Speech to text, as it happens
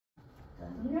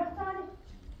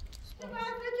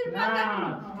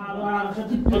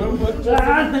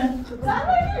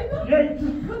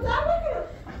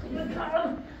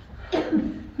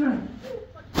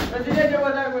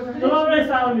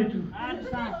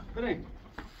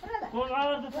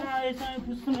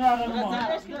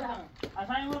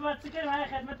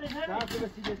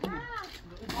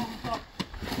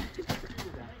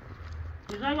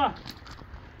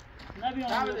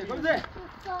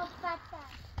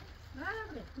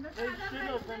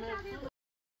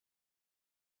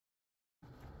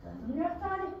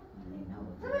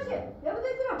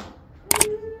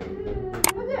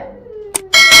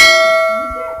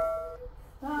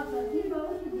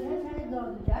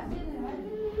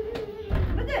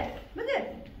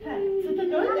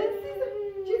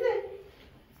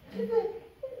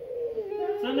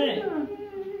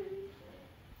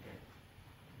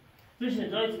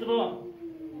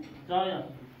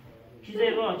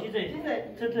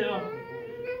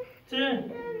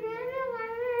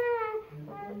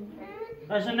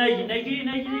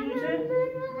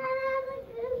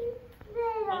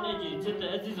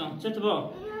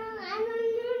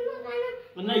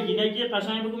نگی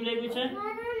قشنگ بگم نگی چه؟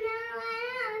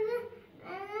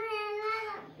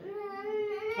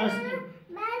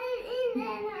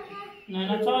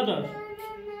 نه چا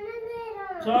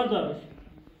داشت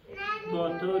با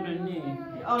تو نی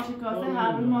آشکاسه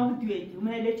هر روز ما دویتی و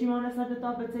مهله چی ما نسبت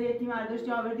تا بچه یتیم ارداش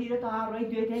جاور دیره تا هر روز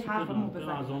دویتی حرف مو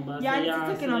بزن یعنی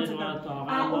چه کنم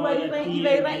او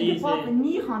ولی پاپ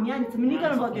نیخوام یعنی تو منی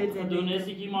کنم با دویت زندگی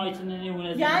دونستی که ما ایتونه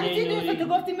نیونه یعنی چی دوست تو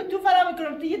گفتی من تو فرا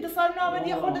میکنم تو یه 2 سال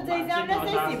نامدی خورده زیزی هم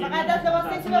نسیسی فقط از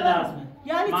لباس چی ببرم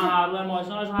یعنی چی؟ من هر روز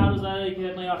ماشیناش هر روز داره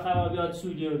که من یا خرابیات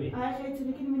سودیو بی خیلی چی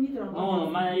بکنی من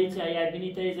نیدارم من هیچ اگر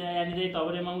بینی تیزه یعنی دی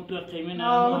تابره من تو قیمه نه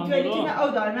تو هیچی نه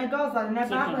او داره نه گاز داره نه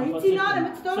برق هیچی نه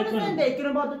متستون زنده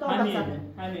کنم با تو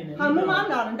همینه همون هم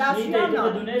دارن دستی هم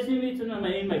دارن دونستی میتونم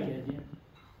این بکردی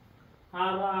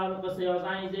هر روز یا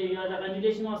زنیزه یا دقیقا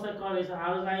نیدهش ما سر کار بیسن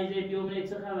هر روز زنیزه بیوم نیک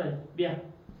چه خبر بیا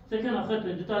سکن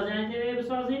آخرتون دو تا زنیزه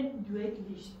بسازین دوی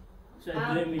کلیش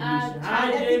دوی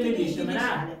میلیشه من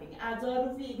از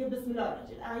عروفی بسم الله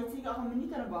الرحمن الرحیم آقا من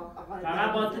نیتونم با آقا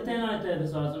فقط با تنایت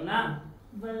بسازم نه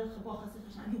ولی خب آخه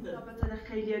خشنگی داره البته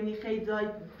خیلی خیلی دای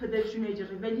پدرشون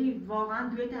اجری ولی واقعا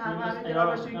دویت هر وقت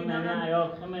درابش میگن یا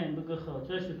خمن بگو خود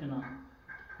چه شو کنم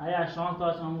هیا شانس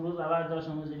داشتم امروز اول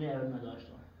داشتم امروز دیگه اول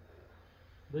نداشتم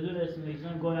بدون اسم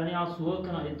میگم گلانی ها سوق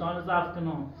کنم ایتان ضعف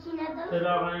کنم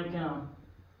فراغ کنم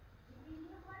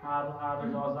هر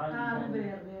لازم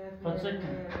فصل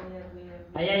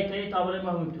هیا ایتای تابل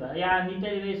مهم تو هیا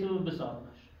نیتای ریسو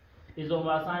بسازش ایزون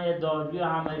واسه یه داروی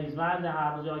هم مریضمند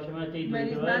هر روز جاکمه تی دو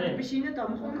مریضمند بشینه تا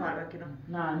میخوام کار بکنم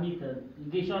نه نیت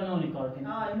گیشان نونی کار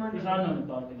کنه گیشان نونی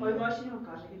کار کنه های ماشین رو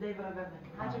کار کنه دی برای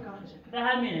هر چه کارش کنه به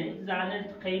همینه زنه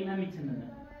قیم نمیتونه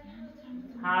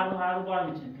هر رو بار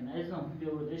میتونه کنه ایزون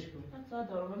بیاودش کن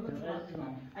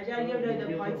اگر یه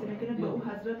لایده پایتی میکنه به او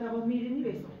حضرت عباد میرینی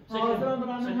بیسون حاضر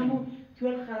برای همون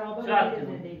توی خرابه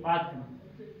زندگی باید کنم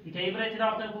این که ایبره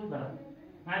تلاقه بود برم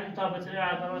من تا بطری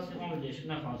عرباسی خواهدش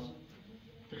نخواست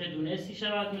خیلی دونستی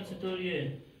شود مثل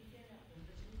طوریه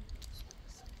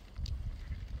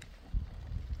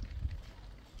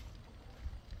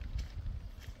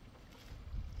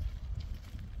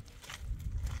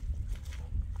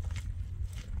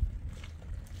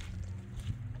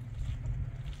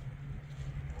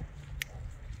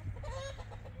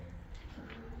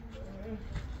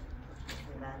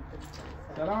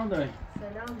سلام دایی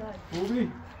سلام دایی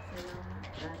خوبی؟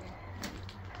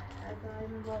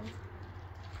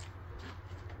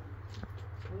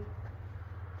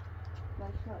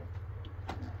 سلام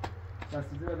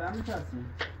دستیزی بدن میترسی؟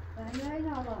 بله این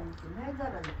حالا میکنم نه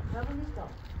دارم زبون نیستم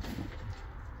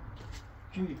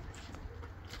کی؟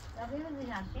 دقیقه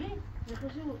زینشی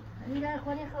بخشو این در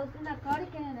خونی خواستی نکاری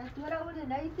کنه تو را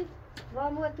بوده نیستی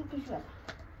وامو تو کشور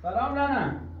سلام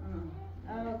رنم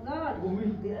آقا خوبی؟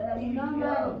 نام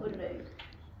بره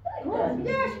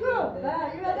دیگهش کو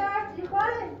بله بده ارسی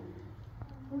خواره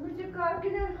اون چه کار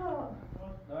کنه خواه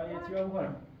دایی چی ها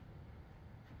بخورم؟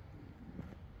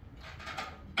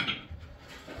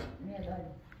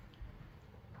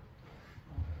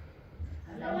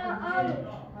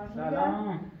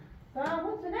 سلام سلام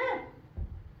حسنه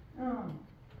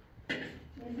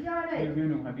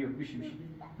بینو بیا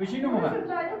بشین اون موقع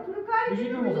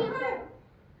بشین اون موقع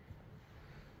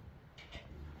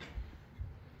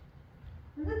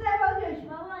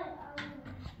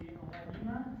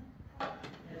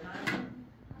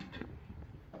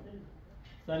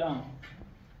سلام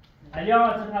علی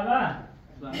آقا چه خبر؟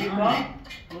 خوبی؟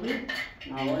 خوبی؟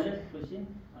 حوالت خوشی؟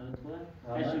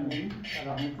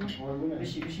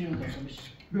 بشی میکنم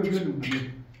بشی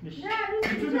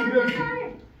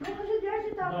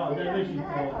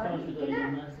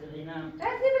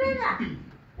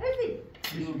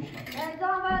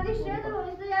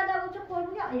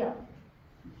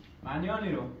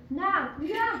معنیانی رو نه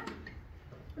میگم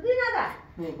بدی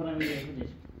نده خودم میگم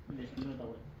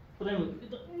خودم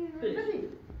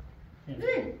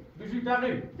بشی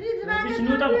تقی بشی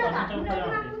نوتا بخواه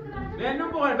به نو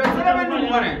بخواه بسره به نو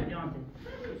بخواه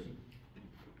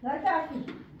نه ترسی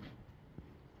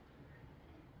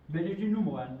به چی نو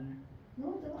بخواه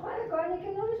نو بخوره کاری که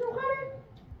نوش بخوره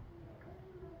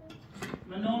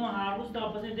من نوم هر روز تا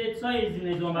پس دیت سایزی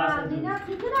نیزون بسته دینا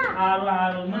چی کنم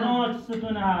هر روز من نوم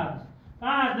ستون هر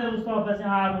بعد روز تا پس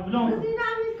هر روز بلون دینا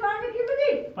هیچ کار نکی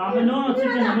بدی فهم نوم چی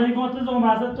کنم من گفت زون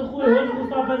بسته تو خوبه روز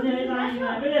تا پس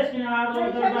نیزون بلش کنی هر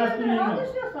روز تا بسته نیزون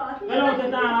بلون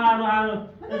که تا هر روز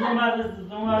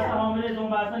زون بسته حامله زون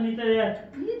بسته نیتره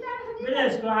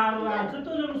بلش کن هر روز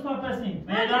چطور روز تا پس نی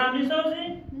میدارم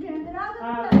نیستوزی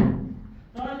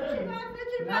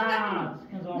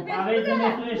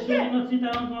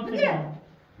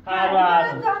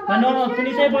من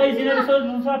کنیشه با زینه رسول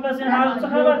مسافرین حال چه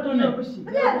خبرتونه؟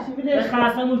 به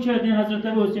خاصمون کردین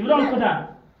حضرت بوسی ولام خدا.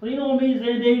 این امید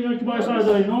زنده اینو که باش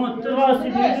آزادی نو راستی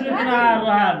میدونی که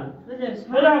هر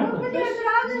ولام خدا.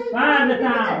 بعد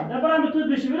تام دبرم تو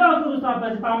بشی ولام خدا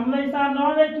مسافر فهمم اینسان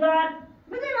نامه تو بعد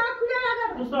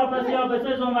مسافر یا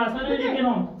بسه زون واسه نمیدی که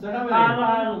نو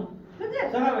هر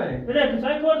چرا بره؟ بله تو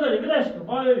چای کار داری بلش کن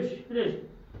آیش بلش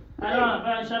الان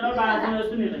ان شاء الله بعد از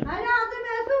اون میریم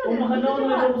اون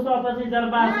مخدوم رو مسافرتی در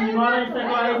بحثی ما را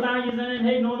استقبال زنگ زنن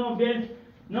هی نو بیل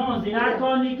نو زینت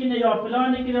کاری که نه یا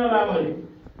فلانی که نه بابالی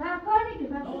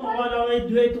حالا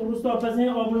دوی تو مسافرتی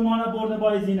آبرومانه برده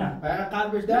با زینت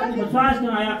قلبش درد تو چاش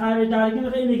کنه یا قلبش درد که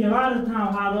خیلی میگه وارد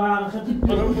تام هر خطی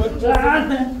تو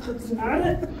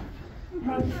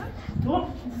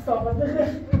مسافرت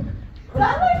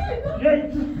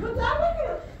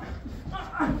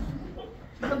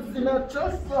زینت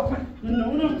چست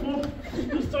نه تو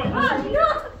دوستان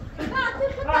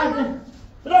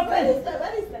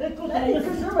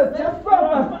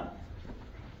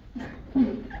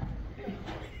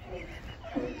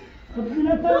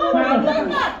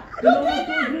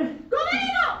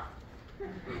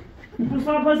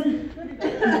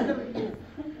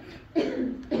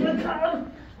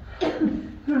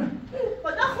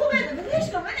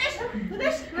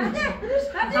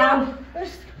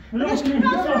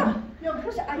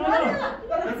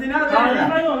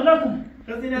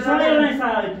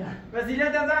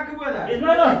وسیلت از آن که بوده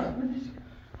اسماعیل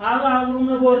هر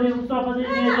روم بردی مصطفی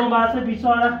زین زون واسه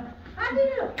بیچاره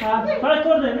کار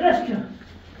کرده بلش کن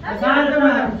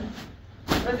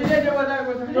وسیلت بوده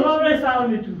گفتم تو رسال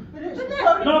می تو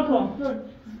نکن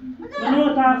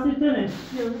منو تاثیر تنه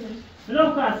بلو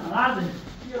کاس هذا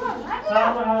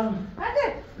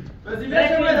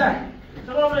وسیلت بوده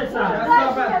تو رسال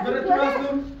استاپت برای تو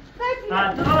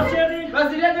راستم تو شدی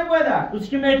وسیلت بوده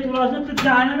उसकी मैं तुला से तो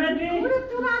जाने में भी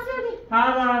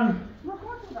हाँ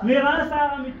मेरा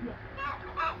सारा मित्र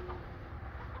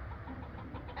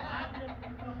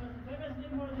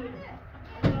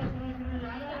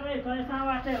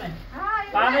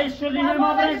पाले शोली ने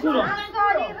मारे कुरो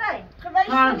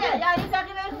हाँ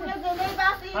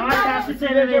कैसे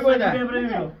चले रे बेबरे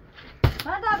में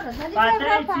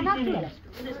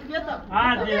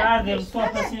هر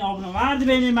صافسی آبنو مرد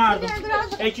بینی مردم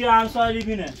اکی همسالی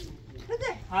بینه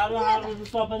هر روز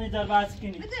صافسی در بحث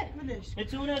کنی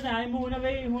اچه اونه زنی مونه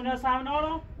بی هونه سمنا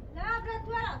رو؟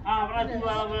 نه برای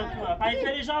تو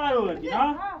پایتریش ها برو بردی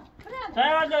ها؟ چای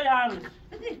باید داری هر روز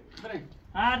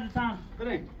هر دوتن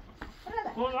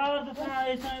خود هر دوتن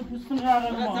ایسان پوستون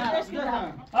هر ما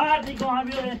هر دیگه هم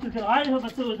بیارین تو که هایی ها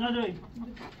بسه روز نداری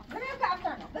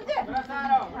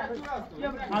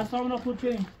خود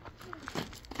چین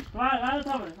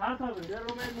هر تا بره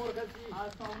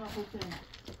خود چین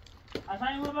اصلا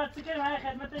این رو باید سکر های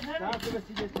خدمتش نبید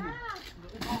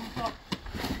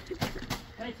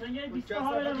هی سنگه بیسته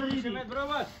ها بره بریدی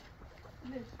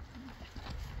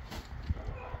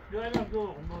بیایم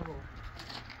دو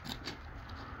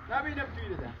نبینم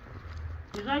توی ده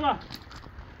بیزای با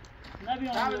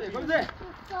نبیم گمزه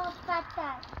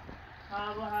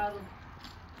هارو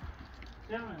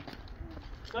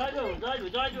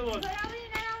جای جو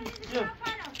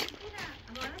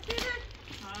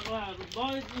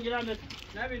باید میگیرم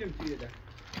نبینم توی ده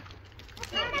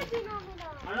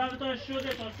الان تا شده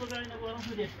اینه بارم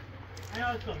شده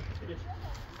ایال تو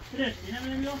فرش اینه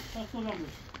میمیو تا صبح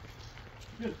بود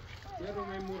یه رو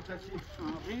می مرخصی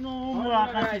اینو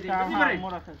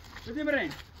مرخصی بدیم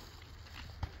برین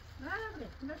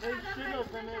چی لو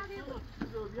کنه؟ چی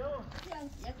لو بیا؟